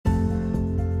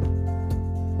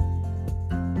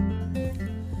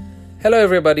Hello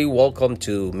everybody, welcome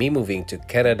to me moving to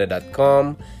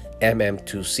Canada.com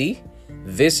MM2C.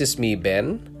 This is me,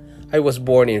 Ben. I was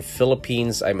born in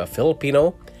Philippines. I'm a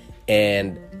Filipino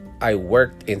and I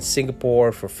worked in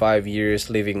Singapore for 5 years,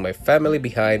 leaving my family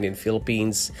behind in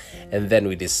Philippines, and then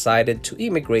we decided to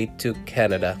immigrate to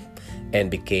Canada and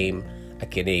became a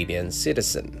Canadian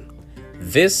citizen.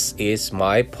 This is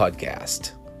my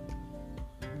podcast.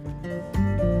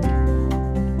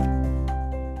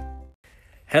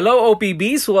 Hello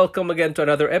OPBs, welcome again to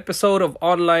another episode of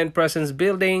Online Presence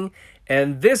Building,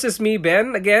 and this is me,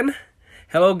 Ben, again.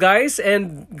 Hello guys,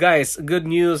 and guys, good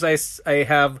news, I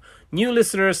have new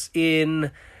listeners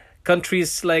in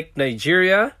countries like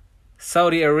Nigeria,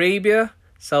 Saudi Arabia,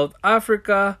 South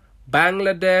Africa,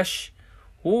 Bangladesh.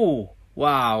 Ooh,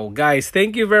 wow, guys,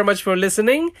 thank you very much for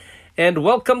listening, and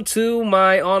welcome to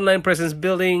my Online Presence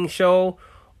Building show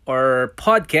or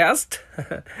podcast.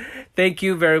 Thank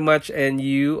you very much, and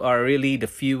you are really the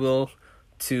fuel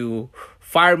to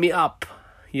fire me up,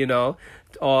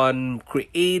 on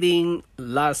creating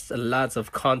lots and lots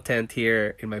of content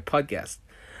here in my podcast.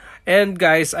 And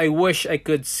guys, I wish I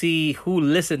could see who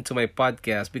listened to my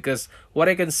podcast, because what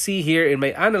I can see here in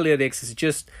my analytics is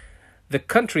just the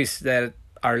countries that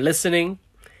are listening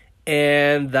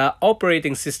and the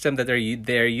operating system that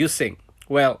they're using.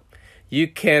 Well, you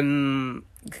can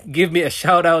give me a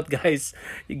shout out, guys.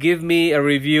 Give me a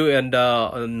review and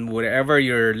on wherever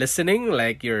you're listening,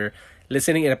 like you're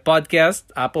listening in a podcast,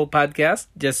 Apple Podcast,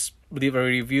 just leave a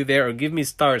review there or give me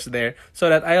stars there so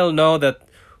that I'll know that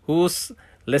who's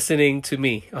listening to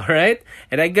me. All right,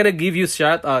 and I'm gonna give you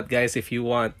shout out, guys, if you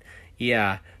want.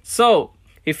 Yeah, so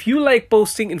if you like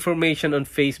posting information on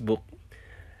Facebook,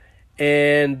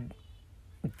 and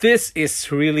this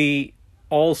is really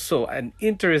also an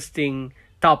interesting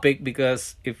topic,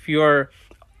 because if you're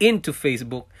into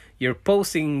Facebook, you're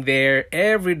posting there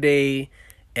every day,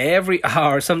 every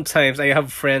hour. Sometimes I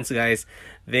have friends, guys,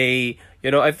 they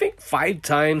I think 5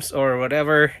 times or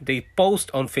whatever they post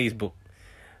on Facebook.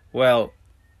 Well,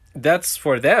 that's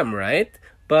for them, right?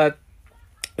 But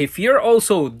if you're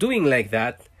also doing like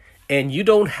that and you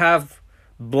don't have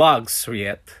blogs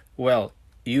yet, well,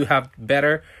 you have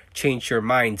better change your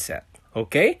mindset,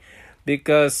 okay?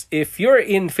 Because if you're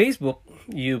in Facebook,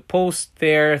 you post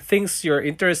there things you're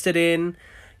interested in,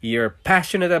 you're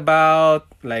passionate about,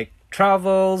 like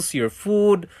travels, your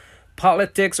food,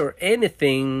 politics, or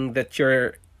anything that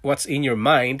what's in your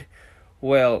mind.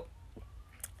 Well,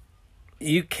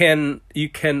 you can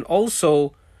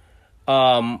also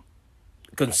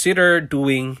consider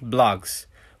doing blogs.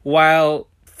 While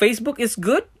Facebook is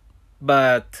good,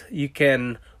 but you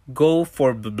can go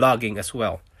for blogging as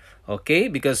well, okay?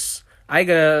 Because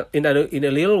in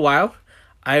a little while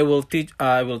I will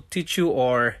teach you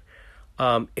or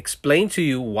explain to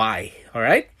you why. All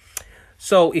right.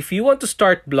 So if you want to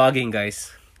start blogging,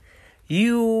 guys,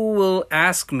 you will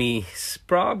ask me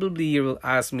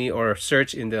or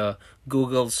search in the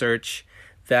Google search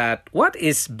that what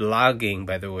is blogging,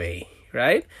 by the way,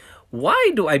 right?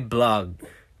 Why do I blog?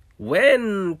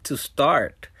 When to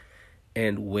start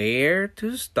and where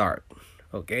to start?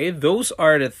 Okay, those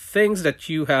are the things that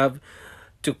you have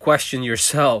to question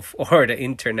yourself or the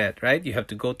internet, right? You have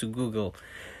to go to Google,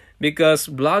 because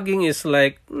blogging is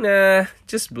like,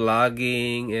 just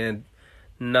blogging and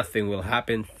nothing will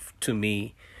happen to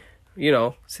me,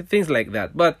 so things like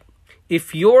that. But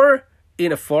if you're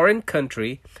in a foreign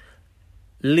country,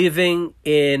 living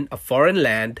in a foreign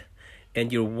land,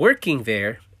 and you're working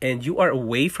there and you are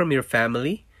away from your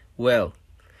family, well,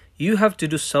 you have to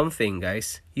do something,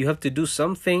 guys. You have to do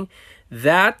something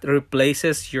that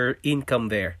replaces your income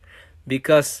there,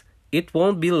 because it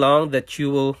won't be long that you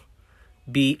will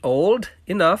be old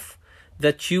enough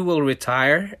that you will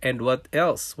retire. And what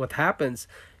else? What happens?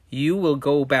 You will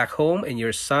go back home, and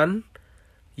your son,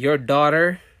 your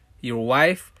daughter, your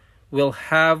wife will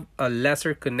have a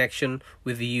lesser connection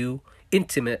with you,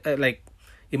 like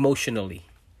emotionally.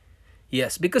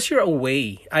 Yes, because you're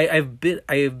away. I've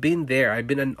been there. I've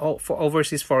been an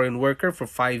overseas foreign worker for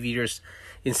 5 years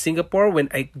in Singapore. When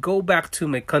I go back to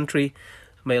my country,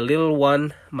 my little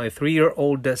one, my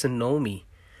 3-year-old doesn't know me.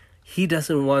 He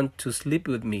doesn't want to sleep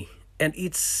with me, and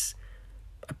it's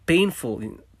painful.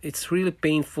 It's really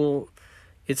painful.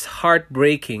 It's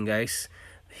heartbreaking, guys.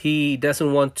 He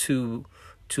doesn't want to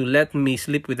let me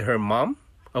sleep with her mom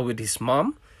or with his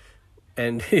mom,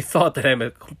 and he thought that I'm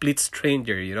a complete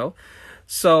stranger,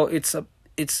 So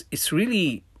it's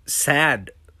really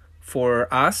sad for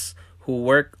us who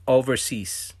work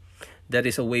overseas, that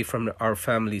is away from our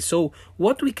family. So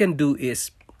what we can do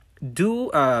is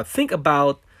think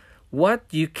about what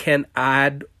you can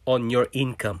add on your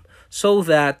income so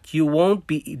that you won't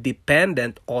be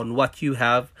dependent on what you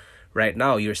have right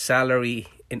now, your salary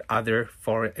in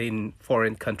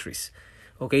foreign countries.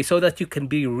 Okay, so that you can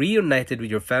be reunited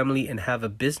with your family and have a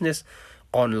business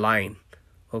online.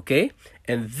 Okay,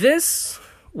 and this,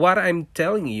 what I'm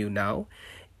telling you now,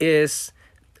 is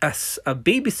as a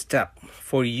baby step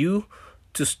for you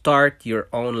to start your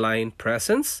online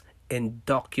presence and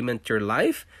document your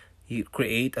life. You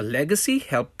create a legacy,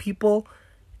 help people,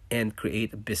 and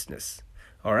create a business.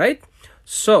 All right.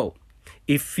 So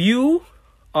if you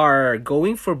are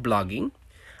going for blogging,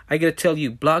 I gotta tell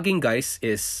you, blogging, guys,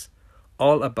 is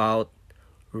all about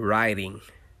writing.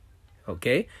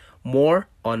 Okay, more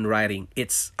on writing.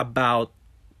 It's about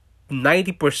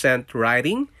 90%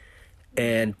 writing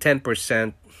and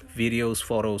 10% videos,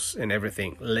 photos, and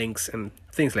everything, links and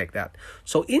things like that.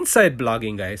 So inside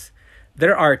blogging, guys,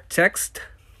 there are text,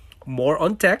 more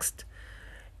on text,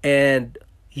 and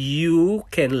you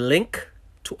can link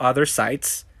to other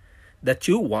sites that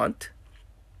you want.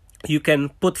 You can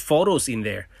put photos in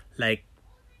there, like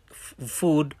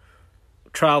food,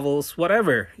 travels,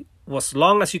 whatever. As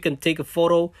long as you can take a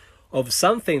photo of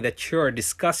something that you're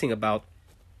discussing about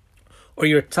or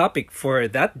your topic for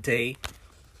that day,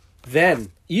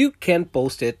 then you can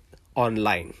post it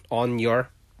online on your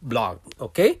blog.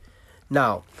 Okay,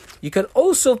 now you can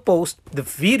also post the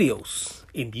videos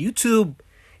in YouTube,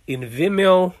 in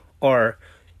Vimeo, or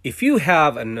if you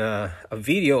have a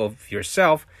video of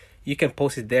yourself, you can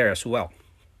post it there as well.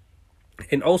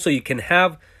 And also you can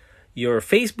have your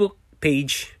Facebook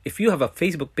page. If you have a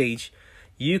Facebook page,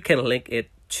 you can link it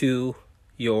to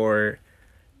your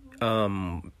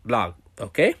blog.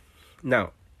 Okay,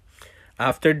 now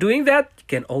after doing that, you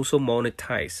can also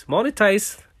monetize.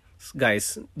 Monetize,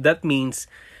 guys, that means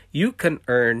you can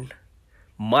earn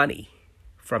money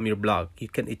from your blog.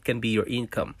 It can be your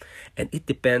income, and it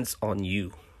depends on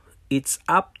you. It's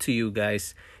up to you,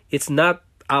 guys. It's not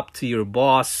up to your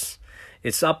boss.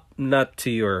 It's up not to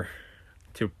your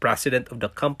president of the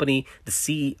company, the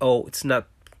CEO. It's not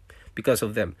because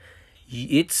of them.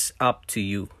 It's up to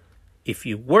you. If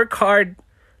you work hard,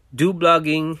 do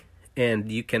blogging,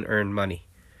 and you can earn money.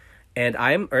 And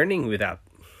I'm earning with that.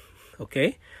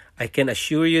 Okay, I can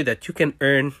assure you that you can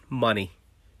earn money.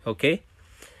 Okay,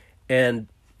 and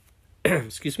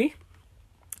excuse me.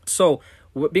 So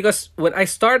because when I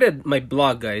started my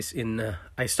blog, guys,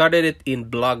 I started it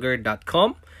in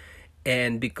blogger.com,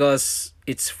 and because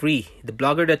it's free, the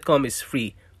blogger.com is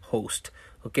free host.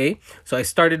 Okay, so I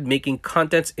started making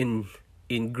contents in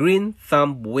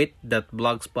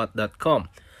greenthumbwit.blogspot.com.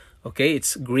 Okay,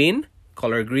 it's green,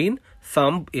 color green.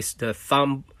 Thumb is the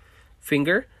thumb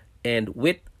finger, and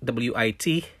wit,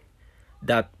 WIT,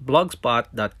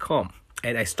 .blogspot.com.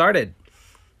 And I started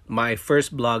my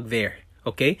first blog there.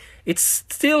 Okay, it's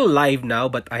still live now,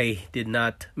 but I did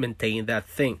not maintain that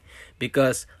thing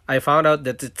because I found out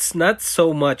that it's not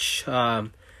so much of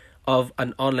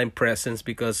an online presence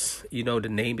because the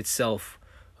name itself.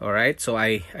 All right, so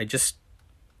I just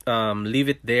leave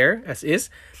it there as is,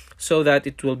 so that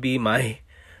it will be my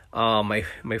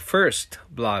first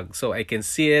blog, so I can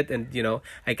see it and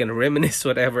I can reminisce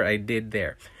whatever I did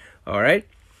there. All right,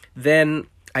 then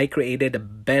I created a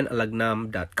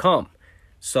benalagnam.com.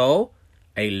 So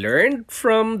I learned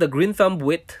from the Green Thumb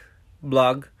Wit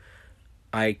blog.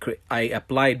 I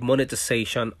applied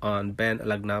monetization on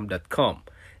benalagnam.com,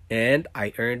 and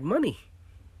I earned money.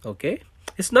 Okay,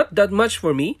 it's not that much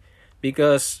for me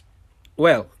because,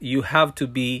 well, you have to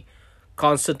be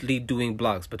constantly doing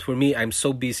blogs. But for me, I'm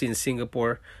so busy in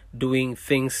Singapore doing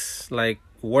things like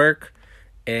work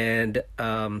and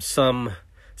some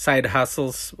side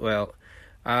hustles. Well,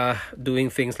 doing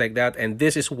things like that. And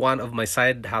this is one of my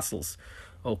side hustles.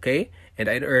 Okay, and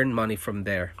I earn money from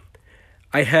there.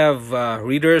 I have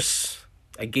readers.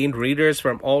 I gained readers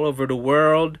from all over the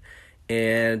world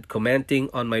and commenting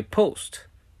on my post.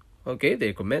 Okay,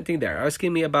 they're commenting. They're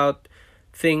asking me about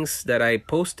things that I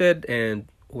posted, and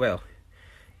well,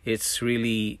 it's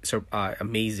really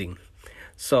amazing.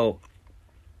 So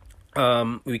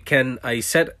I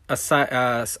set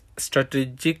aside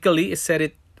strategically set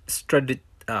it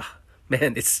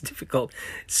man, it's difficult.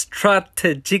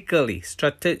 Strategically,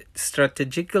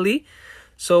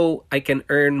 so I can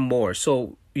earn more.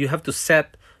 So you have to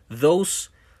set those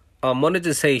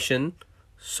monetization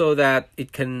so that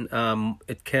it can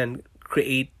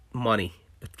create money.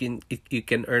 You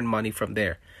can earn money from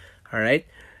there. All right,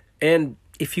 and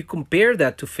if you compare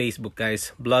that to Facebook,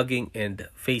 guys, blogging and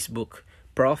Facebook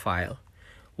profile,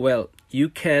 well, you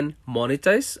can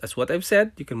monetize. As what I've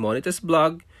said, you can monetize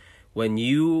blog when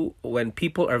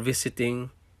people are visiting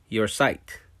your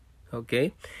site.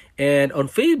 Okay, and on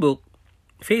Facebook,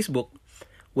 Facebook,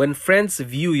 when friends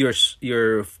view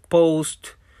your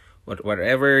post,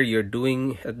 whatever you're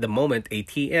doing at the moment,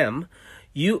 ATM,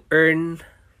 you earn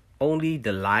only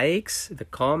the likes, the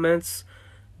comments,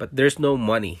 but there's no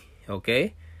money,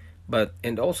 okay? But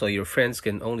and also your friends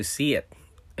can only see it,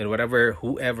 and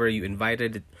whoever you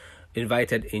invited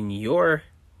in your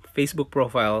Facebook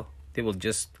profile, they will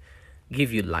just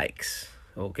give you likes,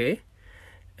 okay?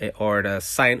 Or the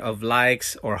sign of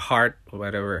likes or heart or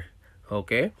whatever,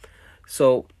 okay?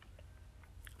 So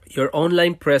your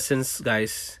online presence,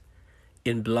 guys,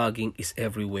 in blogging is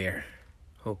everywhere,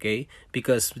 okay?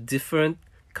 Because different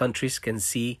countries can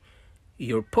see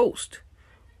your post,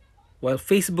 while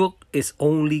Facebook is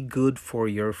only good for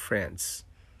your friends,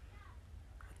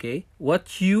 okay?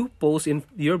 What you post in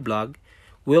your blog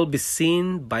will be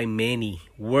seen by many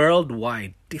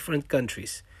worldwide, different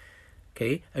countries,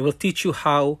 okay? I will teach you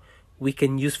how we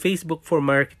can use Facebook for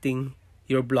marketing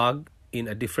your blog in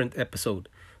a different episode,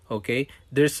 okay?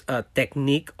 There's a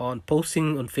technique on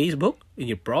posting on Facebook in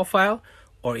your profile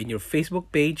or in your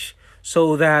Facebook page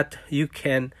so that you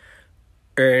can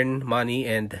earn money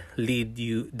and lead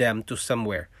them to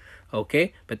somewhere,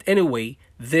 okay? But anyway,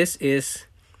 this is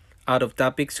out of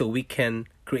topic, so we can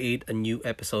create a new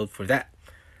episode for that.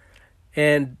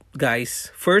 And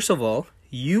guys, first of all,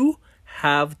 you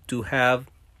have to have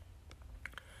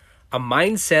a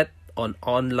mindset on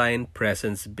online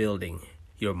presence building.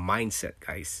 Your mindset,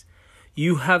 guys.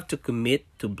 You have to commit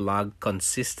to blog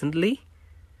consistently.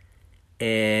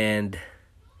 And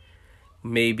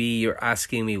maybe you're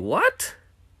asking me, what?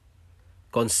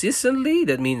 Consistently?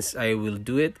 That means I will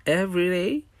do it every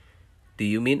day? Do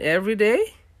you mean every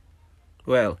day?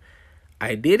 Well,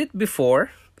 I did it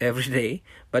before, every day,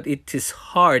 but it is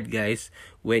hard, guys,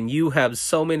 when you have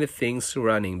so many things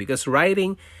running, because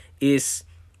writing is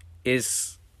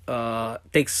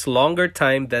takes longer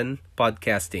time than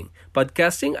podcasting.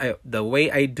 The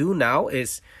way I do now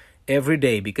is every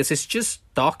day, because it's just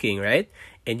talking, right?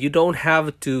 And you don't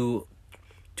have to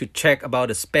check about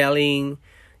the spelling,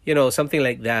 something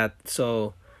like that.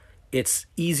 So it's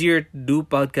easier to do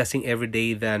podcasting every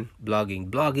day than blogging.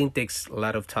 Blogging takes a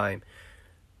lot of time,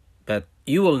 but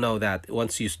you will know that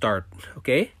once you start,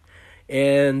 okay?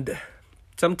 And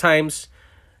sometimes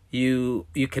you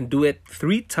can do it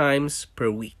 3 times per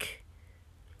week,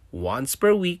 once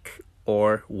per week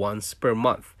or once per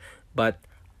month. But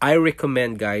I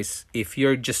recommend, guys, if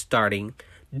you're just starting,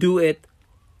 do it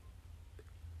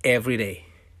every day,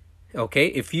 okay?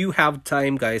 If you have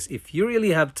time, guys, if you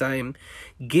really have time,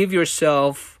 give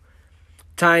yourself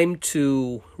time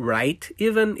to write,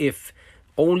 even if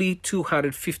only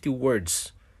 250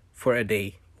 words for a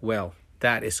day. Well,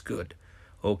 that is good,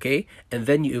 okay? And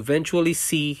then you eventually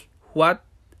see what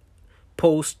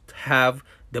posts have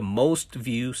the most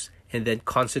views, and then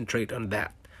concentrate on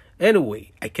that.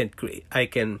 Anyway, I can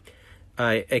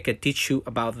teach you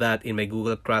about that in my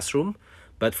Google Classroom,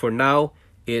 but for now,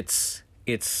 it's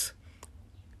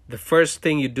the first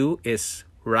thing you do is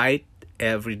write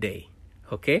every day,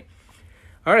 okay?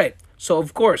 All right. So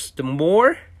of course, the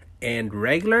more and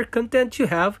regular content you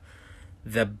have,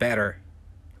 the better,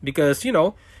 because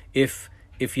if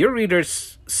your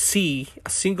readers see a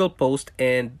single post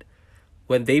and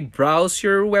when they browse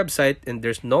your website and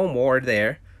there's no more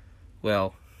there,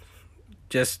 well,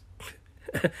 just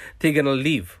they're gonna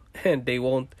leave and they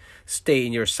won't stay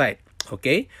in your site,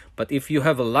 okay? But if you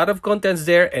have a lot of contents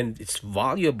there and it's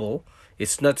valuable,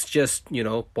 it's not just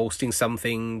posting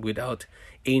something without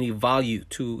any value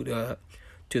to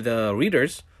the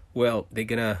readers, well, they're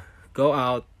gonna go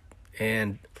out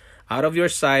of your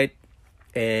site,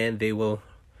 and they will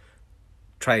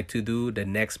try to do the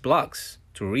next blogs,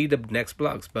 to read the next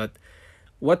blogs. But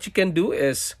what you can do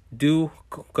is do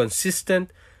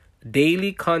consistent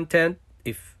daily content,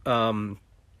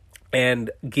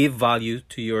 and give value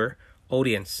to your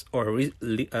audience or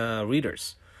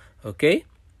readers, okay?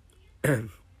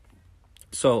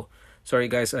 So sorry,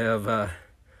 guys, I have a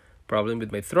problem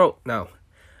with my throat now.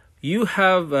 You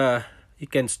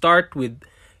can start with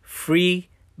free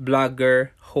blogger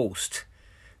host.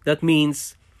 That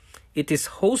means it is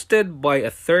hosted by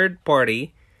a third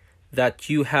party that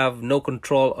you have no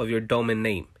control of your domain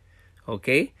name,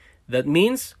 okay? That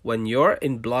means when you're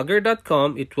in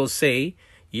blogger.com, it will say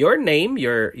your name,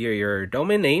 your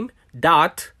domain name,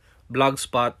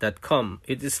 .blogspot.com.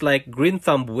 It is like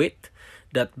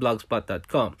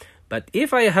greenthumbwit.blogspot.com. But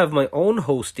if I have my own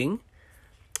hosting,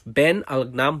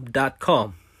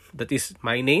 benalagnam.com, that is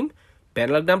my name,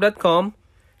 benalagnam.com,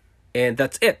 and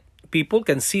that's it. People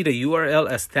can see the URL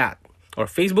as that, or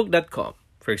facebook.com,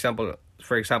 for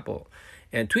example,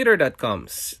 and twitter.com,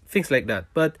 things like that.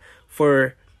 But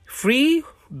for free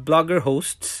blogger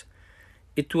hosts,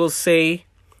 it will say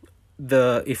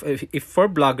the if for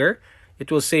blogger, it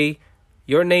will say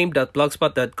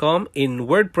yourname.blogspot.com. In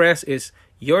WordPress is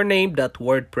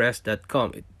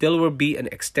yourname.wordpress.com. There will be an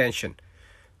extension.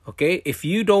 Okay, if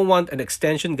you don't want an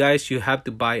extension, guys, you have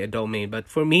to buy a domain. But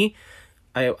for me,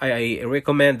 I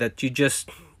recommend that you just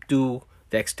do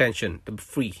the extension, the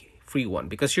free one,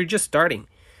 because you're just starting.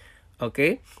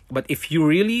 Okay, but if you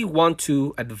really want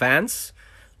to advance,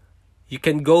 you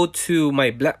can go to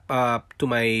my blog,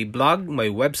 my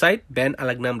website,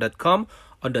 benalagnam.com.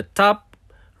 On the top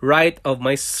right of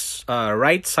my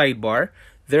right sidebar,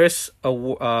 there's a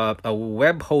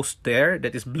web host there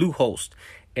that is Bluehost,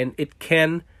 and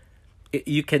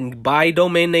you can buy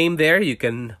domain name there. You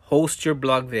can host your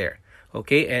blog there.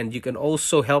 Okay, and you can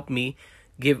also help me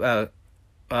a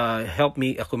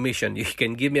commission. You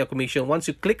can give me a commission. Once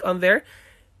you click on there,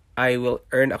 I will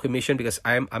earn a commission because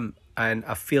I'm an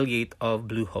affiliate of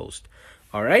Bluehost.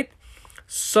 All right,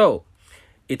 so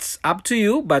it's up to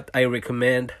you, but I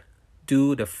recommend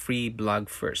do the free blog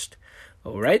first.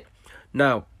 All right,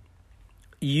 now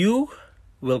you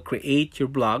will create your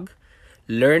blog,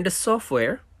 learn the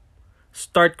software,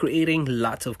 start creating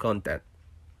lots of content.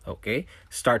 Okay,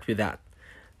 start with that.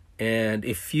 And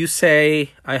if you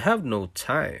say, I have no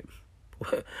time,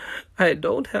 I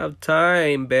don't have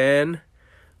time, Ben.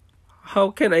 How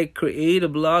can I create a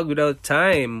blog without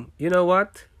time? You know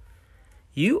what?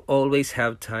 You always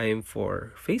have time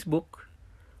for Facebook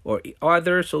or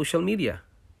other social media.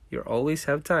 You always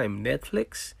have time.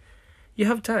 Netflix, you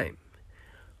have time.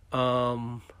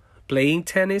 Playing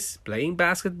tennis, playing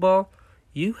basketball,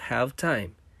 you have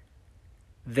time.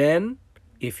 Then,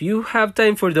 if you have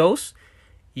time for those,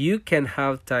 you can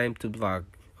have time to blog.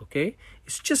 Okay,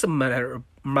 it's just a matter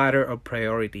of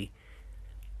priority.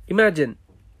 Imagine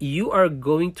you are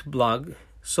going to blog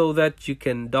so that you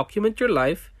can document your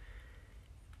life,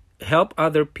 help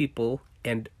other people,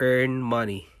 and earn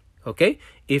money. Okay,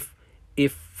 if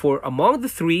for among the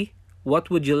three, what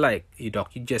would you like? You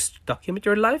just document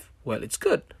your life? Well, it's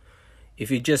good. If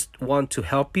you just want to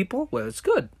help people, well, it's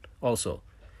good also.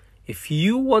 If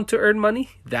you want to earn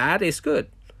money, that is good.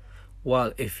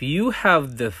 Well, if you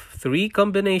have the three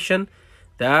combination,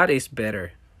 that is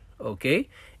better. Okay?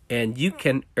 And you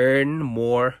can earn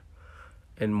more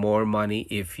and more money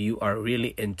if you are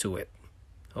really into it.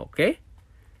 Okay?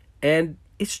 And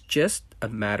it's just a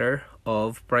matter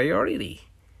of priority.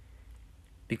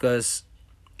 Because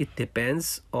it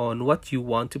depends on what you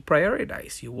want to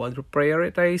prioritize. You want to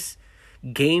prioritize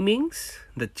gamings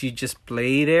that you just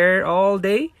play there all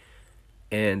day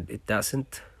and it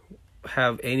doesn't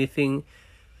have anything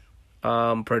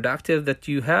productive that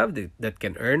you have that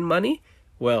can earn money.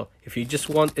 Well, if you just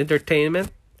want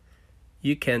entertainment,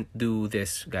 you can't do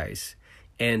this, guys.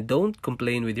 And don't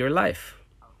complain with your life.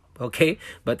 Okay?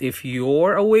 But if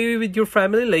you're away with your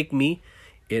family like me,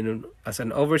 as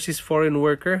an overseas foreign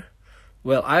worker,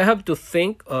 well, I have to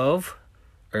think of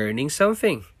earning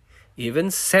something. Even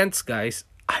cents, guys,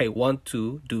 I want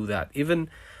to do that. Even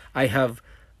I have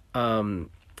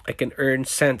I can earn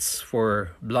cents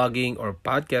for blogging or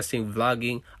podcasting,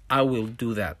 vlogging, I will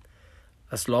do that.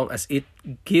 As long as it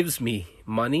gives me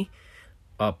money,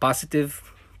 positive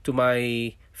to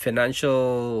my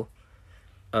financial,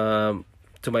 to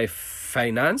my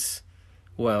finance,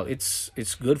 well, it's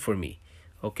good for me.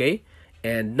 Okay?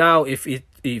 And now if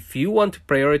you want to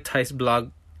prioritize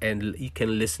blog, and you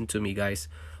can listen to me, guys,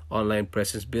 online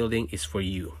presence building is for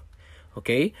you.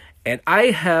 Okay, and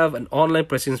I have an online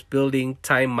presence building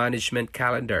time management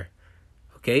calendar.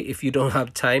 Okay, if you don't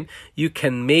have time, you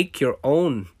can make your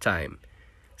own time.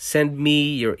 Send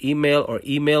me your email or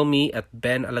email me at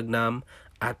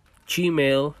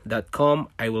benalagnam@gmail.com.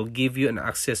 I will give you an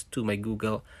access to my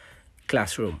Google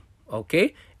Classroom.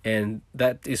 Okay, and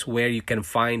that is where you can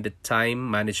find the time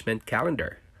management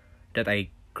calendar that I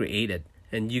created,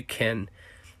 and you can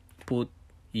put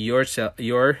your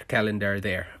calendar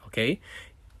there. Okay,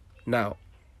 now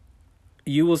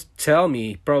you will tell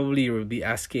me, probably you will be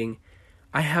asking,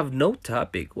 I have no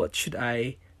topic, what should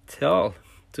I tell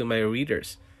to my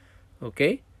readers?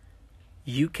 Okay,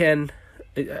 you can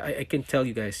I can tell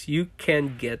you guys, you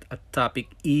can get a topic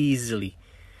easily,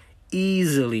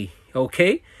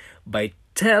 okay, by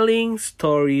telling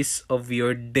stories of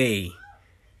your day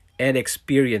and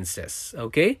experiences.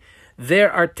 Okay,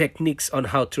 there are techniques on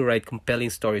how to write compelling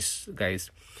stories,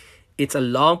 guys. It's a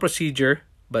long procedure,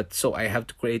 but so I have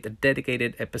to create a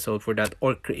dedicated episode for that,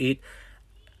 or create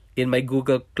in my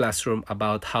Google Classroom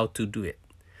about how to do it.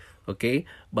 Okay,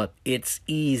 but it's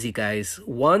easy, guys.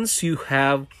 Once you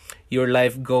have your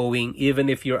life going, even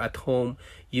if you're at home,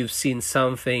 you've seen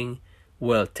something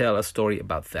well, tell a story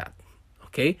about that.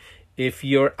 Okay? If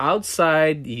you're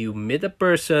outside, you meet a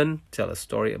person, tell a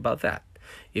story about that.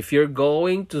 If you're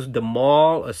going to the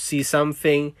mall or see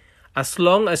something, as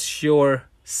long as you're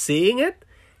seeing it,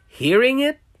 hearing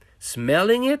it,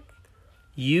 smelling it,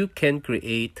 you can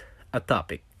create a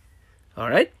topic. All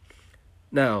right?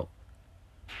 Now,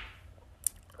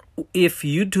 if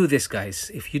you do this, guys,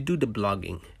 if you do the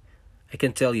blogging, I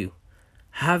can tell you,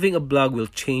 having a blog will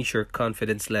change your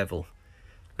confidence level.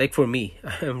 Like for me,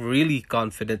 I'm really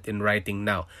confident in writing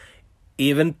now.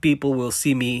 Even people will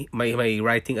see my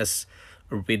writing as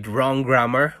with wrong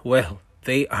grammar. Well,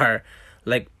 they are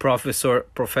like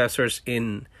professors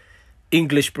in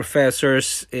English,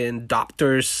 professors in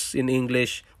doctors in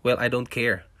English. Well, I don't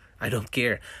care. I don't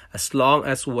care. As long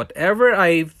as whatever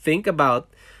I think about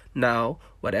now,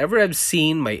 whatever I've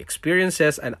seen, my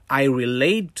experiences, and I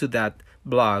relate to that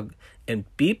blog, and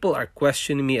people are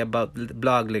questioning me about the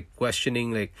blog, like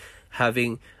questioning, like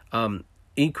having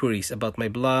inquiries about my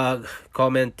blog,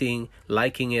 commenting,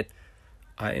 liking it,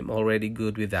 I am already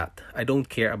good with that. I don't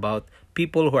care about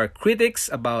people who are critics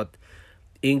about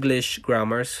English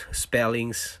grammars,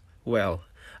 spellings. Well,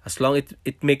 as long as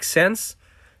it makes sense,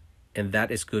 and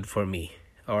that is good for me.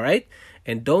 All right?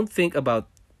 And don't think about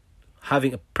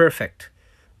having a perfect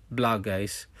blog,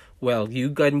 guys. Well,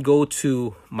 you can go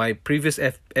to my previous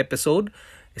episode,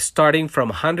 starting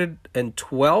from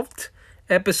 112th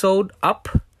episode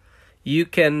up. You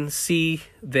can see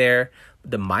there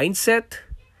the mindset,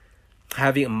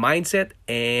 having a mindset,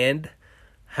 and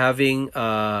having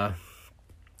a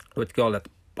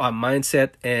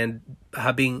mindset, and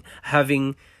having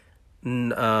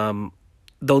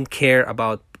don't care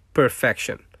about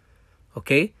perfection.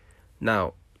 Okay?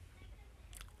 Now,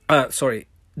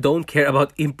 don't care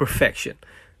about imperfection.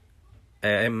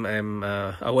 I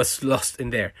was lost in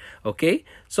there. Okay?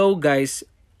 So guys,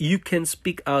 you can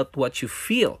speak out what you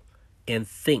feel and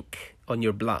think on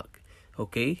your blog.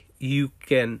 Okay? You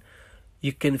can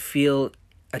feel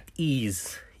at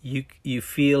ease. You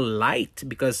feel light,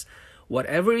 because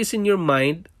whatever is in your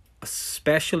mind,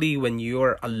 especially when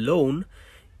you're alone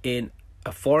in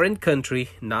a foreign country,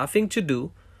 nothing to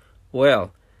do,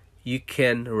 well, you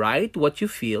can write what you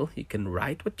feel, you can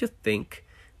write what you think,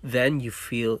 then you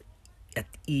feel at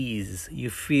ease, you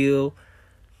feel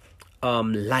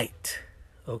light.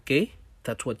 Okay?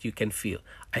 That's what you can feel.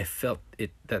 I felt it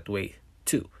that way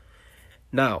too.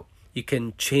 Now, you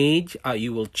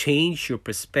will change your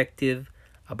perspective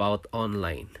about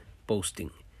online posting.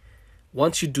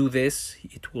 Once you do this,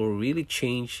 it will really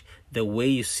change the way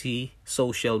you see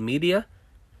social media,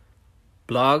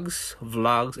 blogs,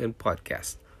 vlogs, and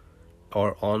podcasts,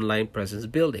 or online presence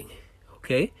building.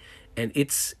 Okay? And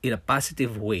it's in a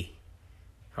positive way.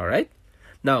 All right?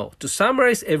 Now, to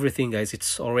summarize everything, guys,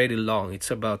 it's already long.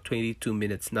 It's about 22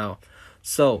 minutes now.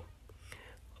 So,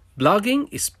 blogging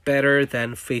is better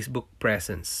than Facebook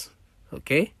presence.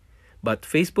 Okay? But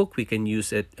Facebook, we can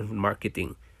use it in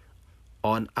marketing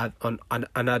on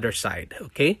another side.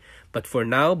 Okay? But for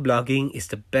now, blogging is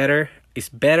better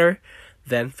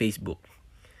than Facebook.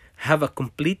 Have a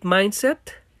complete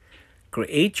mindset.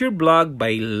 Create your blog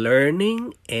by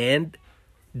learning and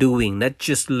doing. Not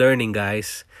just learning,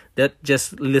 guys. Not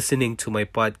just listening to my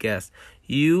podcast.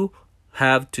 You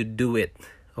have to do it.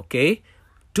 Okay?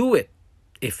 Do it.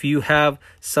 If you have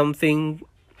something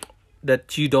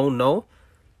that you don't know,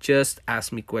 just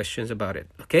ask me questions about it.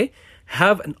 Okay?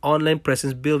 Have an online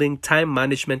presence building time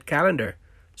management calendar.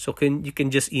 So you can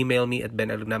just email me at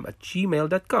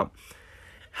benalugnam@gmail.com.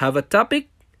 Have a topic.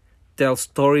 Tell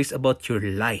stories about your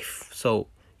life. So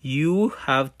you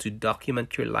have to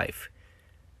document your life.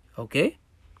 Okay?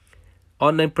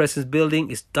 Online presence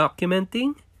building is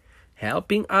documenting,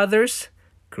 helping others,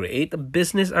 create a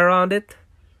business around it.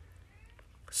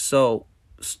 So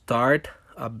start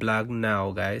a blog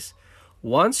now, guys.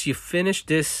 Once you finish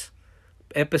this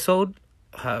episode,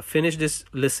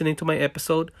 listening to my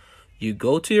episode, you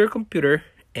go to your computer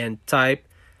and type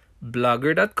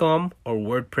blogger.com or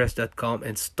wordpress.com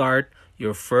and start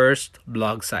your first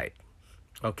blog site.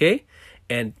 Okay?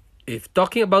 And if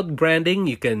talking about branding,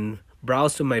 you can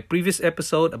browse to my previous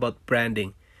episode about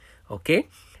branding. Okay?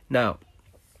 Now,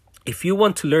 if you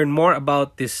want to learn more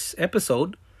about this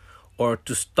episode, or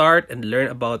to start and learn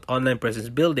about online presence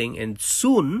building and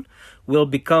soon will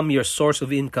become your source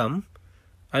of income,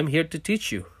 I'm here to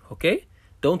teach you. Okay?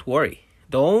 Don't worry.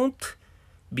 Don't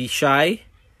be shy.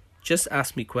 Just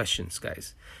ask me questions,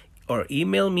 guys. Or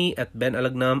email me at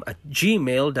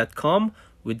benalagnam@gmail.com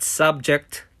with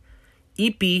subject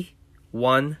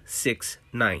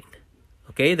EP169.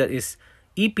 Okay, that is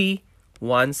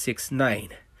EP169.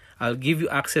 I'll give you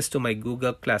access to my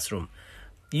Google Classroom.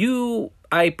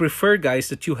 I prefer, guys,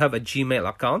 that you have a Gmail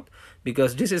account,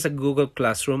 because this is a Google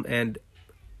Classroom, and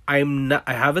I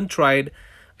haven't tried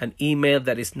an email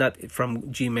that is not from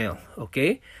Gmail,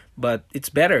 okay? But it's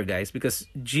better, guys, because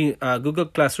Google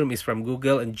Classroom is from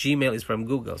Google and Gmail is from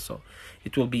Google, so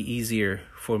it will be easier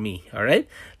for me. All right,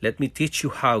 let me teach you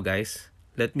how, guys.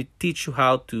 Let me teach you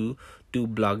how to do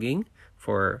blogging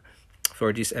for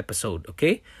this episode.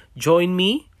 Okay, join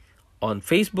me on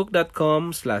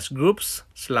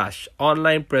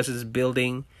facebook.com/groups/online presence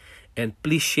building, and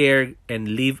please share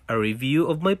and leave a review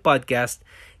of my podcast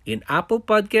in Apple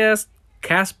Podcast,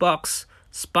 Castbox,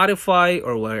 Spotify,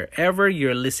 or wherever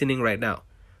you're listening right now.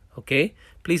 Okay,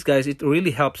 please, guys, it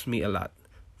really helps me a lot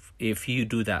if you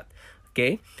do that.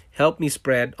 Okay, help me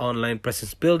spread online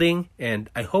presence building, and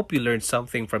I hope you learned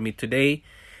something from me today,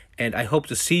 and I hope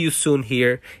to see you soon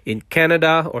here in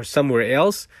Canada or somewhere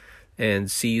else,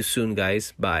 and see you soon,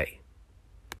 guys. Bye.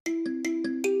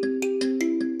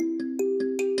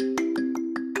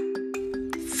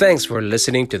 Thanks for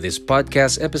listening to this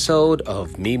podcast episode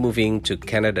of Me Moving to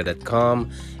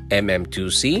Canada.com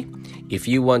MM2C. If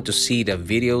you want to see the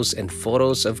videos and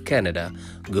photos of Canada,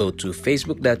 go to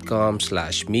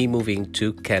facebook.com/Me Moving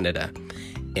to Canada.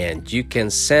 And you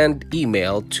can send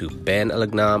email to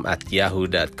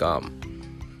benalagnam@yahoo.com.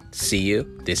 See you.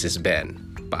 This is Ben.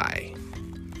 Bye.